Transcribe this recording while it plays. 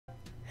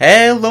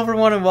Hello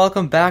everyone and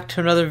welcome back to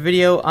another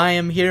video. I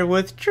am here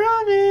with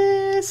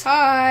Travis!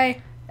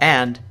 Hi!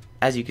 And,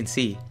 as you can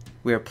see,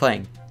 we are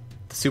playing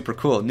the super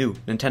cool new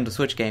Nintendo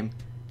Switch game,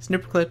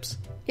 Snipperclips.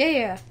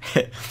 Yeah.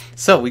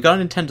 So, we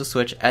got a Nintendo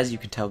Switch, as you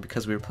can tell,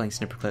 because we were playing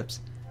Snipperclips.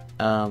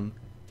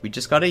 We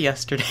just got it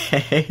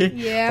yesterday.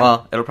 Yeah.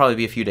 Well, it'll probably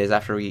be a few days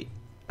after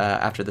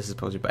this is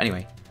posted, but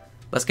anyway,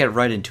 let's get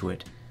right into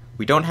it.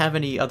 We don't have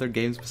any other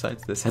games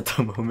besides this at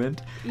the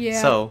moment.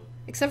 Yeah. So,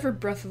 except for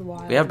Breath of the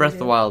Wild. we have Breath of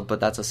the Wild,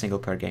 but that's a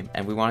single-player game,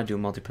 and we want to do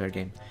a multiplayer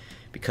game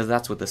because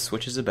that's what the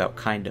Switch is about,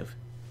 kind of.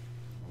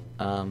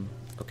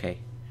 Okay,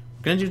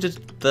 we're gonna do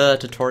the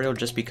tutorial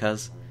just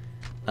because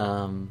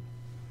I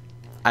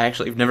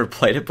actually have never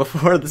played it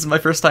before. This is my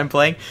first time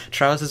playing.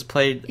 Travis has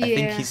played. Yeah. I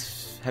think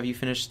Have you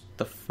finished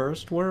the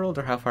first world,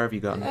 or how far have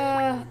you gotten?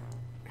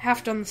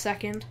 Half done the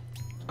second.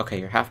 Okay,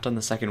 you're half done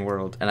the second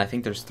world, and I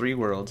think there's 3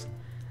 worlds.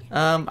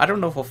 I don't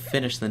know if we'll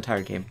finish the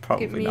entire game.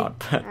 Probably not,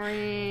 but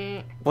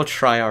we'll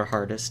try our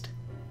hardest.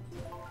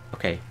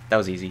 Okay, that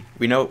was easy.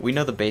 We know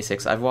the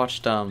basics. I've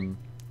watched a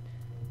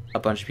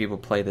bunch of people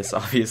play this,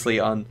 obviously,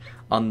 on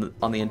the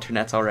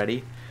internets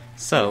already.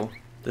 So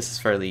this is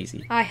fairly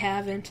easy. I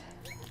haven't.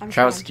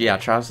 Travis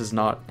has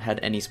not had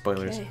any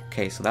spoilers.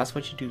 Okay, so that's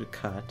what you do to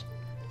cut.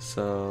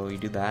 So you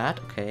do that,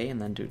 okay,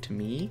 and then do it to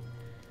me.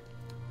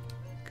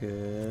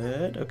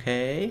 Good,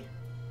 okay.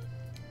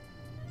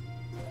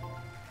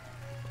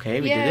 Okay,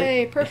 we did it.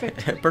 Yay,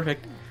 perfect.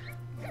 Perfect.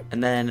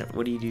 And then,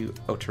 what do you do?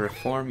 Oh, to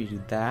reform, you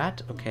do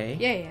that. Okay.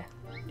 Yeah.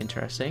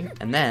 Interesting.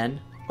 And then,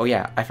 oh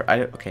yeah,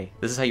 okay,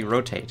 this is how you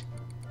rotate.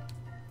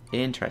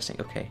 Interesting,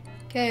 okay.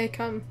 Okay,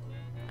 come.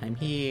 I'm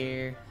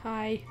here.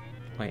 Hi.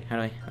 Wait, how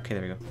do I? Okay,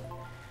 there we go.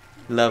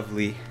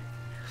 Lovely.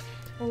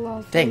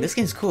 Lovely. Dang, this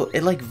game's cool.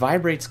 It, like,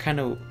 vibrates kind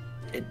of...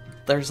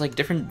 There's, like,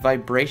 different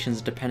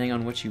vibrations depending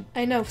on what you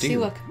I know, do. see,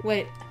 look,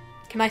 wait.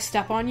 Can I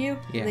step on you?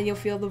 Yeah. And then you'll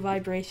feel the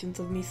vibrations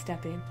of me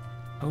stepping.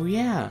 Oh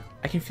yeah,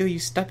 I can feel you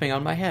stepping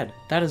on my head.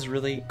 That is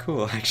really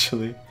cool,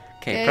 actually.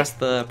 Okay, press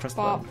the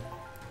button.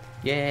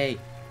 Yay.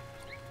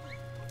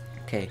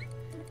 Okay.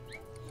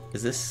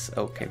 Is this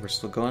okay? We're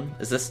still going.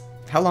 Is this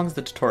how long is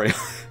the tutorial?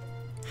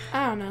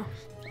 I don't know.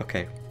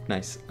 Okay,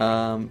 nice.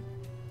 No,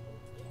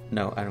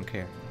 I don't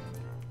care.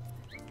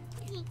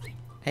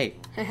 Hey,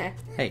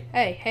 hey,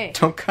 Hey.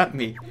 don't cut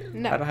me.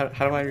 No.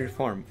 How do I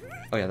reform?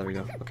 Oh yeah, there we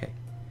go. Okay,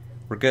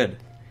 we're good.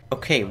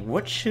 Okay,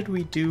 what should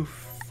we do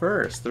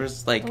first?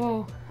 There's like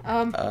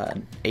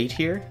 8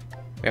 here.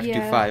 We have to do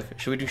 5.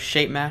 Should we do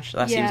shape match?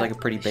 That seems like a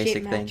pretty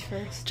basic thing,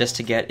 first. just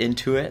to get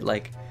into it.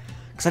 Like,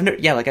 cause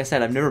like I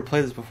said, I've never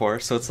played this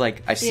before, so it's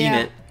like I've seen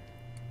it,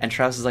 and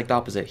Travis is like the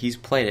opposite. He's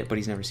played it, but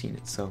he's never seen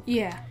it. So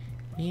yeah.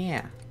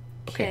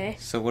 Okay.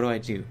 So what do I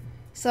do?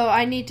 So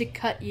I need to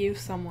cut you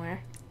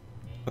somewhere.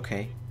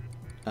 Okay.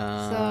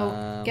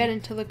 So get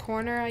into the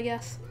corner, I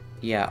guess.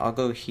 Yeah, I'll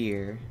go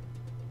here.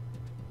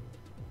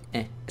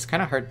 It's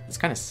kind of hard. It's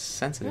kind of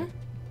sensitive.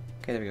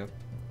 Okay, there we go.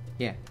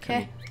 Yeah.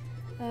 Okay.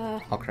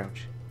 I'll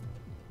crouch.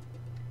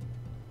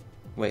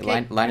 Wait,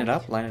 line it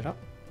up. Line it up.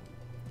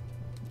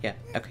 Yeah.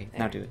 Okay.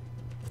 Now do it.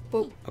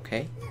 Boop.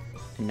 Okay.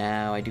 And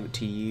now I do it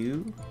to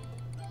you.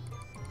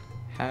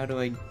 How do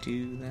I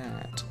do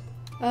that?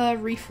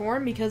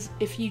 Reform, because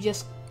if you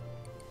just...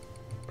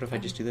 What if I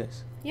just do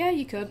this? Yeah,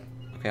 you could.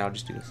 Okay, I'll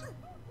just do this.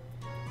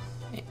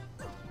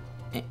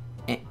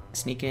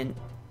 Sneak in.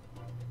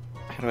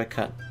 How do I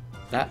cut?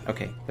 That?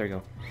 Okay, there we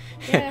go.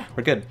 Yeah.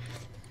 We're good.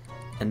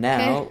 And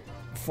now,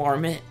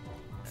 form it.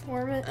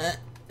 Form it.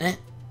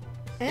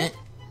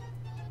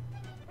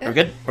 We're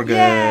good? We're good.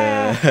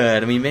 Yeah.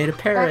 And we made a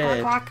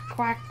parrot. Quack,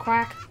 quack,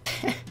 quack,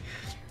 quack.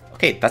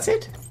 Okay, that's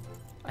it?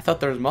 I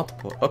thought there was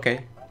multiple.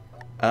 Okay.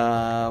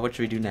 What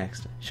should we do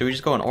next? Should we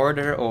just go in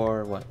order,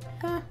 or what?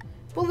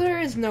 Well,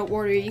 there is no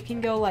order. You can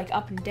go, like,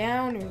 up and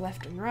down, or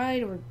left and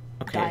right, or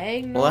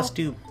diagonal. Well, let's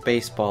do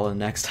baseball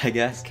next, I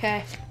guess.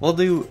 Okay. We'll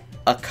do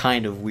a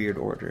kind of weird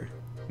order,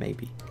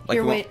 maybe. Like,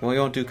 Here, wait. We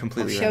won't do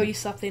completely I'll show random. you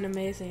something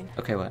amazing.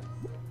 Okay, what?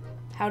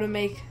 How to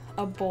make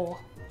a bowl.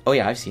 Oh,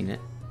 yeah, I've seen it.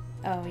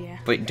 Oh, yeah.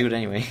 But do it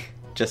anyway,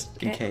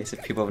 just in case,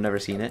 if people have never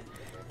seen it.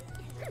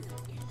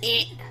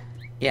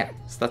 Yeah,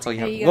 so that's all you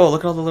have. Whoa,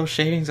 look at all the little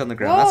shavings on the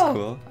ground. Whoa, that's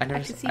cool.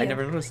 I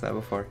never noticed that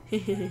before.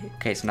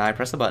 Okay, so now I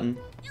press the button.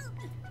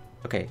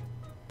 Okay,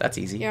 that's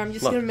easy. Yeah, I'm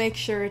just gonna make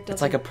sure it doesn't...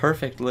 It's like a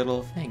perfect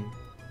little thing.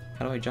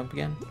 How do I jump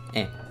again?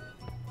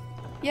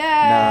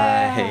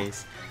 Yeah!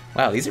 Nice.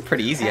 Wow, these are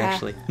pretty easy,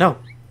 actually. No!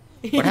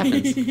 What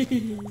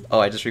happens?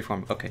 Oh, I just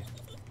reformed. Okay,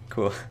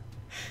 cool.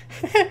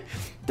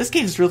 This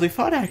game's really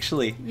fun,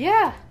 actually.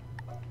 Yeah.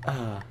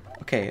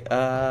 Okay,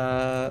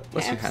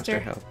 let's do Hamster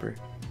Helper.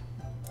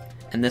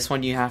 And this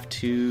one you have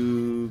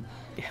to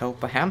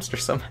help a hamster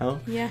somehow.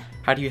 Yeah.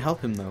 How do you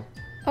help him, though?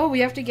 Oh,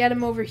 we have to get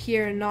him over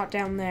here and not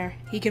down there.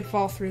 He can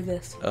fall through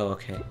this. Oh,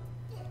 okay.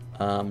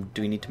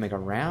 Do we need to make a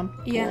ramp?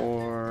 Yeah.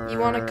 Or... You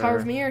want to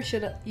carve me, or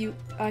should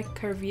I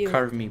carve you?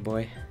 Carve me,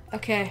 boy.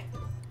 Okay.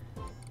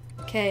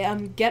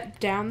 Okay, get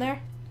down there.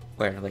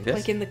 Where, like this?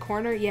 Like in the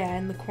corner? Yeah,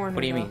 in the corner.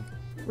 What do you mean?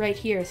 Right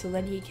here, so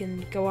then he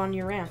can go on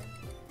your ramp.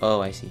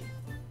 Oh, I see.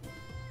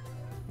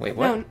 Wait,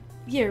 what? No,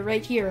 Here,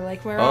 right here,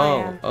 like where I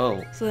am.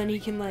 Oh. So then you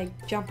can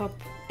like jump up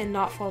and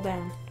not fall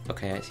down.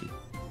 Okay, I see.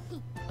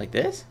 Like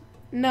this?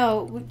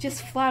 No,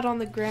 just flat on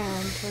the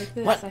ground, like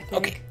this. What? I think.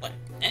 Okay. What?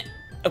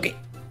 Okay.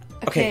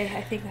 Okay,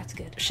 I think that's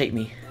good. Shape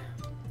me.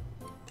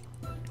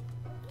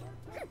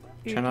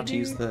 Try not to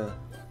use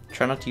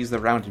the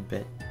rounded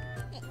bit.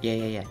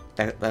 Yeah.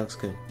 That looks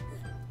good.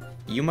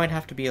 You might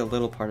have to be a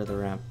little part of the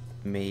ramp,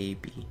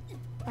 maybe.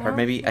 Or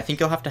maybe, I think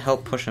you'll have to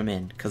help push them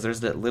in, because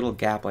there's that little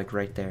gap, like,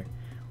 right there.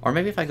 Or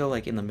maybe if I go,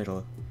 like, in the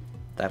middle,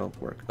 that'll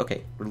work.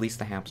 Okay, release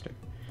the hamster.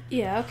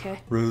 Yeah, okay.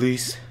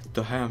 Release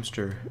the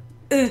hamster.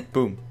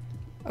 Boom.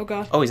 Oh,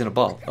 God. Oh, he's in a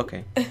ball.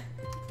 Okay.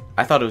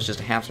 I thought it was just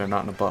a hamster,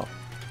 not in a ball.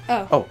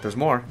 Oh. Oh, there's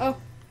more. Oh,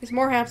 there's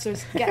more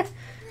hamsters.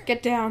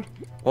 Get down.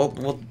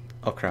 Well,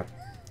 oh, crap.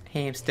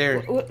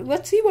 Hamster.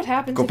 Let's see what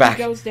happens if he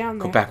goes down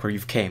there. Go back where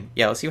you've came.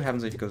 Yeah, let's see what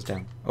happens if he goes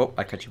down. Oh,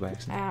 I cut you by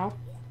accident. Ow.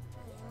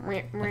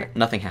 Okay,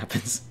 nothing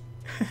happens.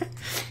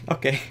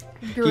 Okay.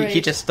 Great. He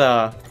just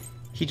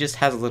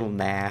has a little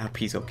nap.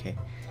 He's okay.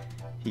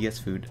 He gets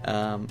food.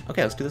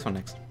 Okay, let's do this one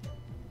next.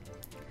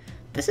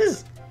 This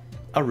is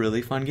a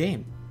really fun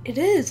game. It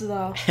is,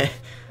 though.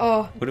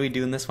 Oh. What do we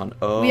do in this one?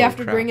 Oh, we have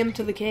to bring him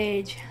to the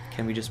cage.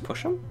 Can we just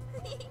push him?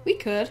 We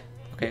could.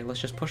 Okay,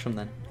 let's just push him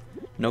then.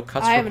 No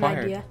cuts required. required. I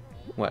have an idea.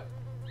 What?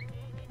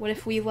 What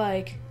if we,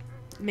 like,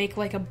 make,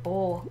 like, a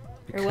bowl?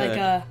 We or,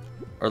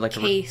 like, a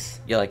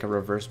case. Yeah, like a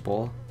reverse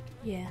bowl.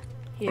 Yeah.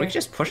 Or we could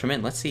just push him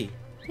in. Let's see.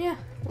 Yeah.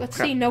 Let's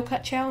see. No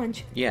cut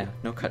challenge. Yeah,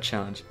 no cut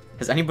challenge.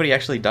 Has anybody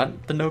actually done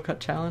the no cut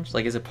challenge?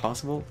 Like, is it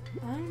possible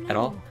at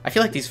all? I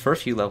feel like these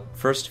first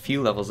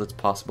few levels it's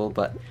possible,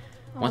 but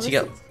once you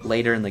get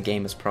later in the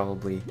game, it's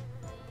probably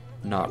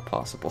not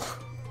possible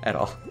at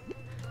all.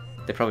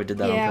 They probably did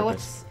that on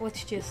purpose. Yeah,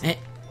 let's just...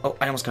 Oh,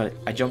 I almost got it.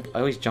 I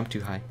always jump too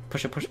high.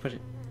 Push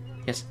it.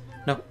 Yes.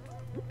 No.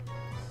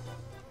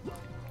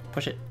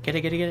 Push it. Get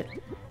it.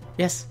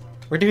 Yes.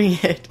 We're doing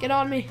it. Get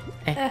on me.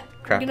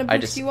 Crap. I'm gonna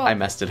boost you up. I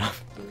messed it up.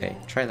 Okay,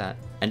 try that.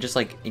 And just,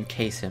 like,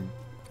 encase him.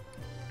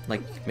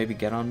 Like, maybe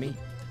get on me.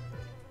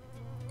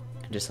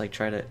 And just, like,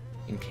 try to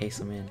encase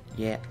him in.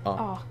 Yeah.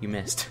 Oh. You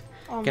missed.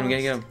 Get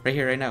him. Right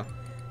here, right now.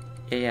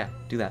 Yeah.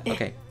 Do that.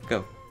 Okay,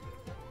 go.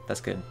 That's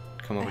good.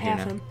 Come over here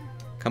now.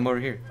 Come over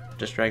here.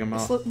 Just drag him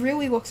off. This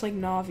really looks like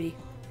Navi.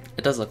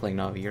 It does look like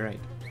Navi, you're right.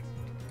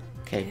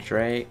 Okay,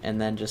 drag, and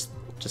then just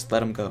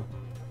let him go.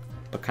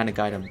 But kind of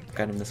guide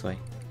him this way.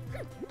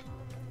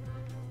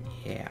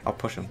 Yeah, I'll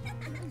push him.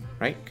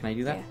 Right? Can I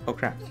do that? Yeah. Oh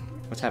crap.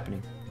 What's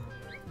happening?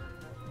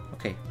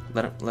 Okay,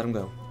 let him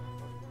go.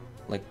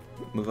 Like,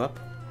 move up?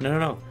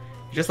 No.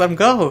 You just let him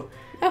go!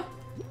 Oh.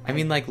 I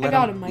mean, like, let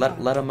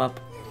him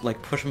up,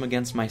 like, push him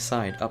against my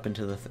side, up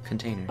into the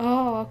container.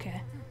 Oh,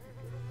 okay.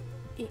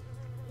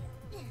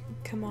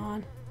 Come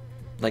on.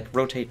 Like,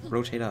 rotate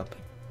up.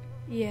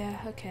 Yeah,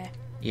 okay.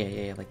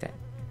 Yeah, like that.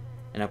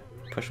 And I'll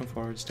push him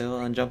forward still,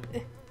 and jump.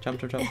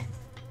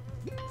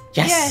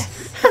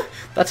 Yes!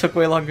 That took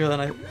way longer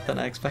than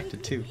I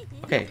expected, too.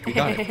 Okay, we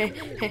got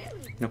it.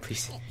 No,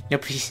 please.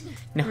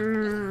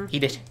 No.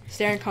 Eat it.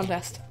 Staring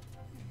contest.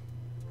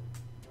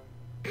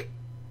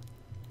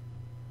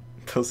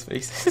 Those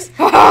faces.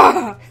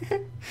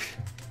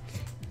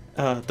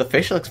 The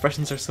facial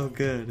expressions are so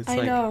good. It's I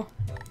know.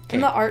 Okay.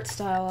 And the art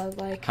style, I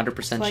like.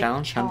 100%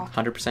 challenge?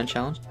 100%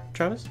 challenge,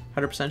 Travis?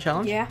 100%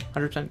 challenge? Yeah.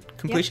 100%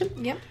 completion?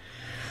 Yep.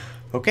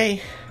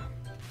 Okay.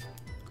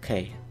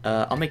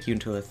 I'll make you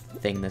into a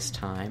thing this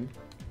time.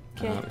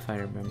 Okay. If I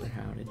remember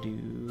how to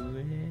do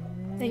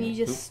it. Then you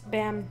just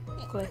spam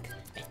click.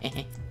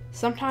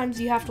 Sometimes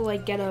you have to,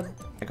 like, get a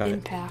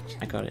impact.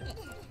 I got it.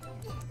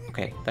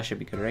 Okay, that should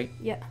be good, right?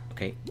 Yeah.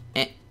 Okay.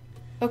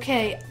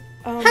 Okay.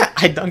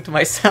 I dunked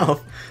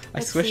myself.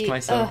 I swished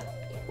myself.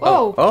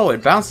 Whoa! Oh,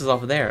 it bounces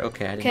off of there.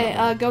 Okay, I didn't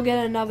know. Go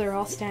get another.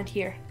 I'll stand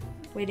here,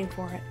 waiting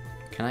for it.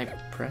 Can I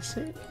press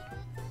it?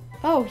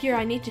 Oh, here,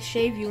 I need to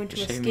shave you into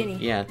a skinny.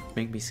 Yeah,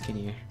 make me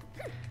skinnier.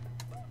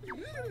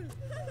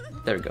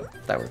 There we go.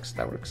 That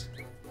works.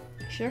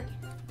 Sure?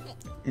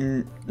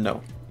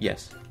 No.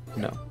 Yes.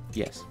 No.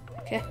 Yes.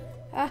 Okay.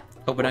 Oh,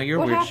 but now you're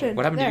weird.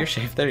 What happened to your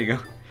shave? There you go.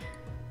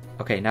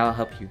 Okay, now I'll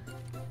help you.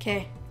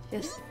 Okay.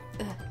 Just...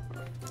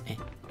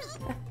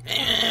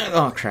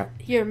 Oh, crap.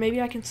 Here,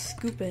 maybe I can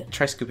scoop it.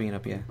 Try scooping it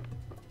up, yeah.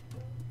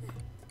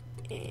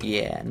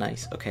 Yeah,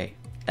 nice. Okay.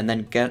 And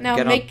then get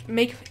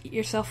make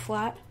yourself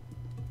flat.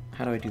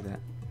 How do I do that?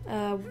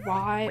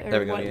 Y,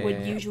 or what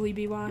would usually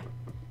be Y.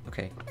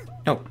 Okay.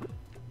 No.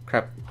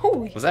 Crap.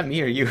 Holy. Was that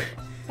me or you?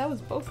 That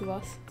was both of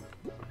us.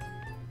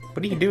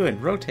 What are you doing?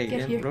 Rotate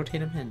him.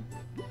 Rotate him in.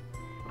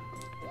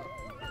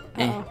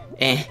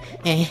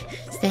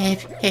 Step,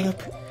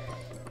 help.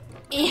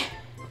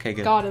 Okay,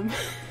 good. Got him.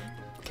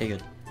 Okay,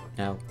 good.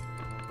 Now.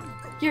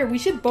 Here, we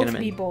should both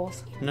be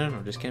bowls. No,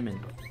 just get him in.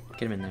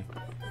 Get him in there.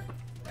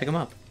 Pick him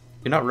up.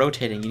 You're not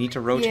rotating. You need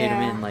to rotate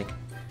him in, like...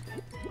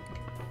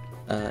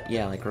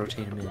 yeah, like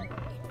rotate him in.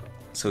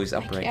 So he's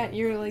upright. I can't.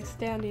 You're, like,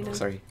 standing him.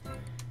 Sorry.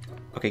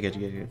 Okay,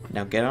 good.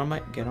 Now get on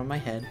my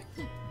head.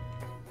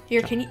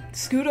 Here, can you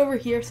scoot over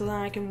here so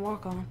that I can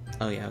walk on?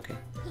 Oh, yeah, okay.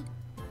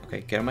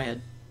 Okay, get on my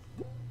head.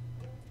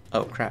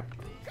 Oh, crap.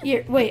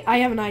 Here, wait, I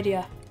have an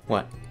idea.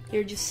 What?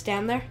 Here, just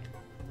stand there.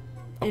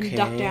 And Okay.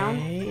 duck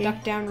down.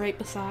 Duck down right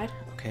beside.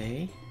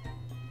 Okay.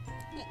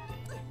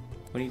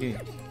 What are you doing?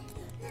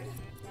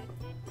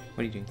 What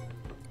are you doing?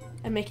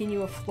 I'm making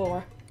you a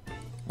floor.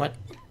 What?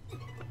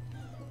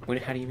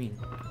 How do you mean?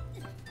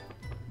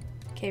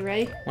 Okay,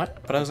 ready?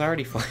 What? But I was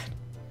already flat.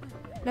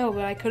 No,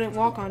 but I couldn't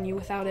walk on you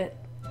without it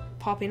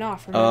popping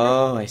off, remember?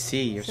 Oh, I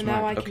see. You're so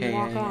smart. now I can okay,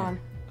 walk yeah. on.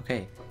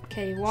 Okay.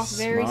 Okay, walk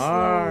very slowly.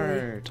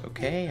 Smart.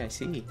 Okay, I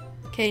see.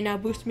 Okay, now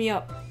boost me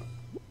up.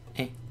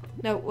 Eh.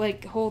 No,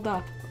 like, hold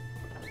up.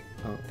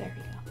 Oh. There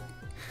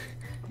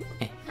we go.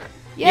 Eh.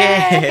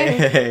 Yay!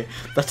 Yay!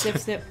 That's Snip,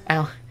 snip.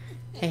 Ow.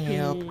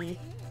 Help.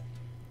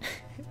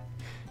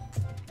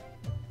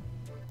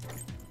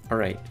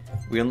 Alright.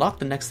 We unlocked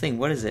the next thing.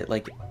 What is it?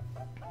 Like,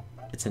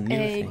 it's a new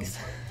Eggs.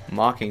 thing.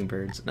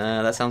 Mockingbirds.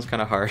 Nah, that sounds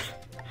kind of hard.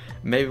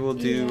 Maybe we'll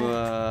do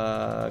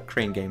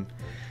crane game.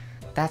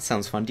 That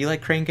sounds fun. Do you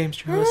like crane games,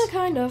 Travis?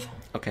 Kind of.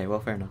 Okay, well,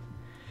 fair enough.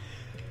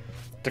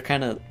 They're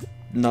kind of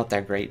not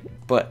that great,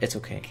 but it's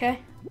okay. Okay.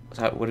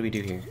 So what do we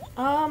do here?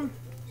 I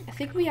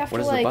think we have What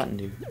to, does like... the button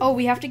do? Oh,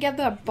 we have to get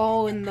the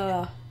ball in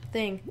the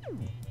thing.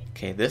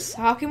 Okay, this?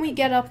 So how can we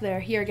get up there?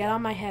 Here, get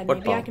on my head. What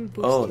Maybe ball? I can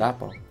boost Oh, you. that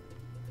ball.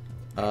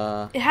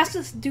 It has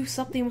to do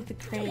something with the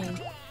crane.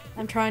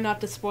 I'm trying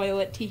not to spoil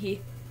it, teehee.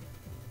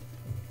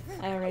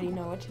 I already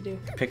know what to do.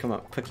 Pick him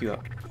up. Pick you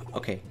up.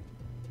 Okay.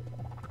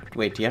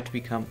 Wait, do you have to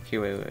become...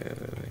 Here, wait.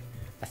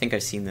 I think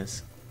I've seen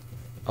this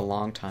a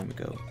long time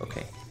ago.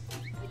 Okay.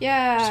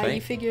 Yeah, Sweet.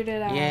 you figured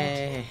it out.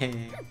 Yay!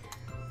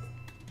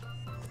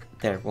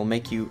 There, we'll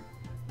make you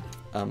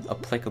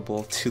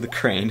applicable to the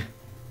crane.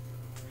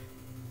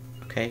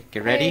 Okay,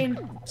 get ready.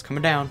 Crane. It's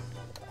coming down.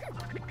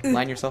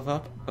 Line yourself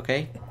up.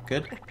 Okay,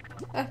 good.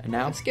 And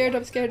now? I'm scared.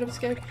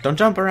 Don't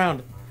jump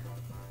around.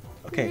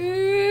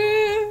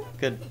 Okay,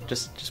 good.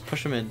 Just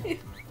push him in.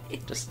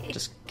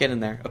 Just get in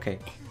there. Okay.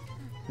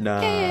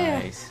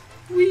 Nice.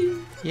 Whee.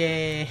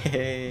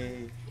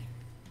 Yay!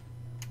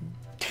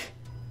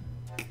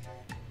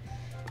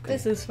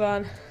 This is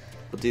fun.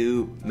 We'll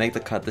do make the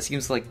cut. This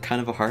seems like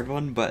kind of a hard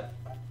one, but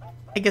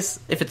I guess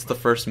if it's the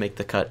first make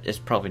the cut, it's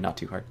probably not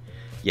too hard.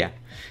 Yeah.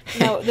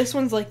 No, this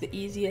one's like the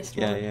easiest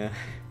one. Yeah.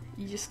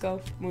 You just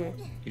go.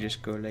 You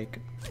just go like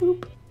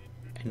boop,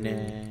 and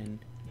then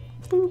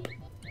boop,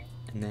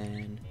 and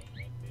then.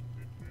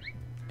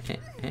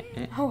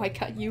 Oh, I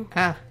cut you.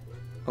 Ah!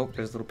 Oh,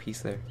 there's a little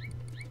piece there.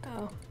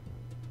 Oh.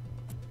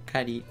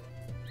 Cutty.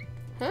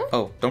 Huh?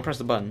 Oh, don't press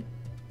the button.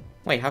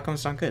 Wait, how come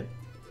it's not good?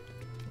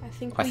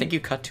 I I think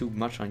you cut too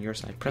much on your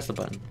side. Press the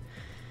button.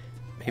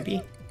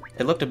 Maybe?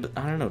 It looked a bit...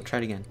 I don't know. Try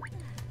it again.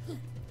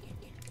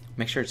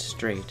 Make sure it's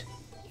straight.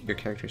 Your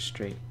character's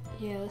straight.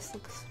 Yeah, this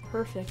looks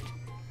perfect.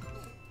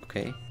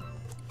 Okay.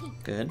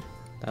 Good.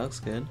 That looks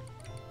good.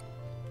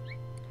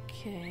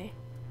 Okay.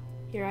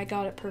 Here, I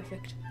got it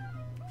perfect.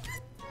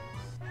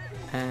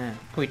 Ah,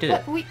 we did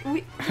it. We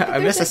I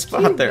missed a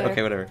spot cube there.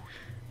 Okay, whatever.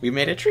 We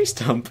made a tree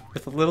stump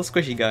with a little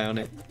squishy guy on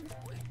it.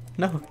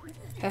 No.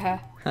 Haha.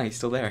 Ah, he's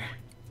still there.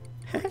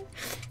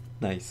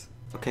 Nice.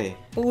 Okay.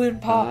 Balloon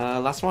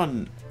pop. Last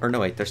one. Or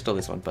no, wait, there's still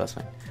this one, but that's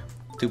fine.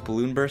 Do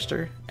Balloon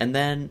Burster, and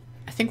then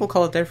I think we'll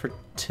call it there for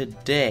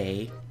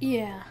today.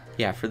 Yeah.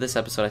 Yeah, for this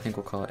episode, I think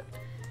we'll call it.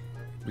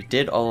 We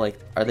did all like,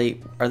 are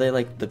they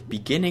like the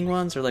beginning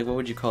ones, or like what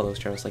would you call those,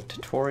 Travis? Like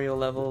tutorial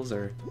levels,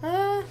 or?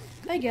 I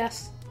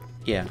guess.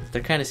 Yeah, they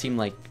kind of seem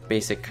like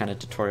basic kind of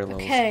tutorial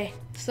levels. Okay,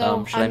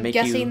 so I'm make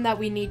guessing you... that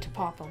we need to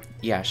pop them.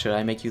 Yeah, should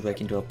I make you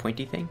like into a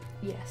pointy thing?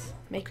 Yes,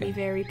 make Okay. me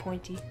very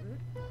pointy.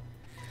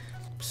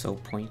 So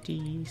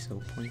pointy,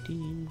 so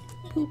pointy.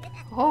 Poop.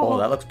 Oh,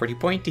 that looks pretty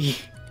pointy.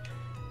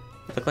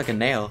 Look like a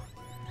nail.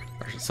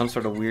 Or some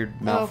sort of weird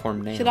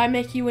malformed nail. Should I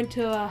make you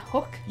into a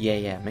hook?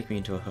 Yeah, make me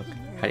into a hook.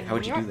 How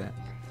would you do that?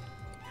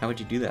 How would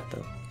you do that,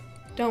 though?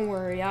 Don't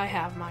worry, I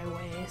have my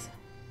ways.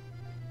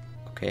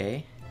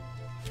 Okay.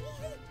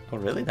 Oh,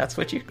 really? That's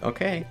what you...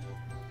 Okay.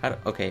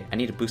 Okay, I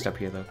need to boost up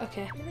here, though.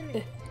 Okay,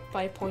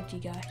 by a pointy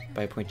guy.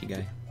 By a pointy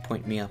guy.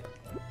 Point me up.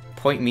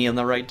 Point me in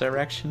the right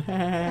direction.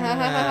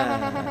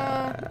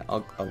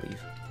 I'll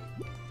leave.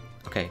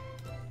 Okay.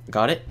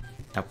 Got it?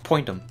 Now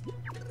point them.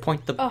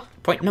 Point the... Oh.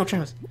 Point... No,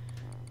 Travis.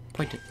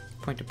 Point it.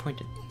 Point it.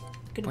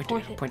 Gonna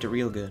Point it. Point it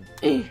real good.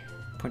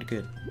 Point it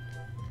good.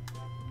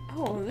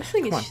 Oh, this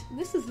thing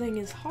Come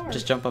is hard.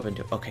 Just jump up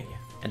into it. Okay, yeah.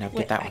 And now Wait,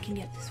 get that I one. can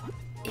get this one.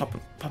 Pop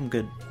him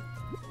good.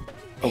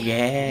 Oh,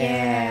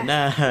 yeah.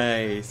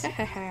 Nice.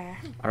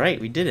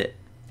 Alright, we did it.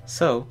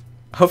 So,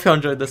 I hope y'all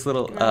enjoyed this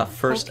little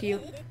first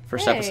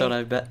episode,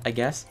 I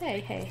guess.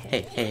 Hey.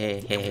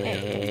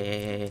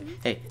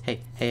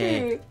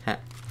 Huh.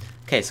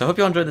 Okay, so I hope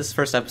y'all enjoyed this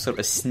first episode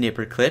of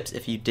Snipperclips.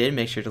 If you did,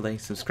 make sure to like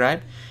and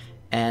subscribe.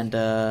 And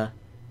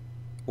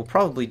we'll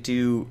probably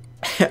do...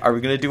 Are we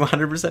going to do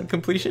 100%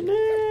 completion?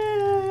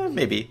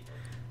 Maybe.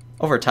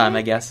 Over time,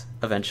 I guess,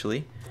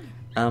 eventually.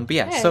 But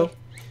yeah, so...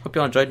 Hope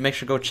y'all enjoyed. Make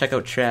sure to go check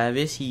out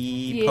Travis.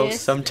 He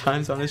posts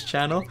sometimes on his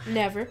channel.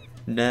 Never.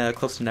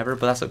 Close to never,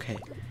 but that's okay.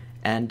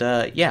 And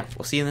yeah,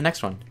 we'll see you in the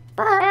next one.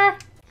 Bye!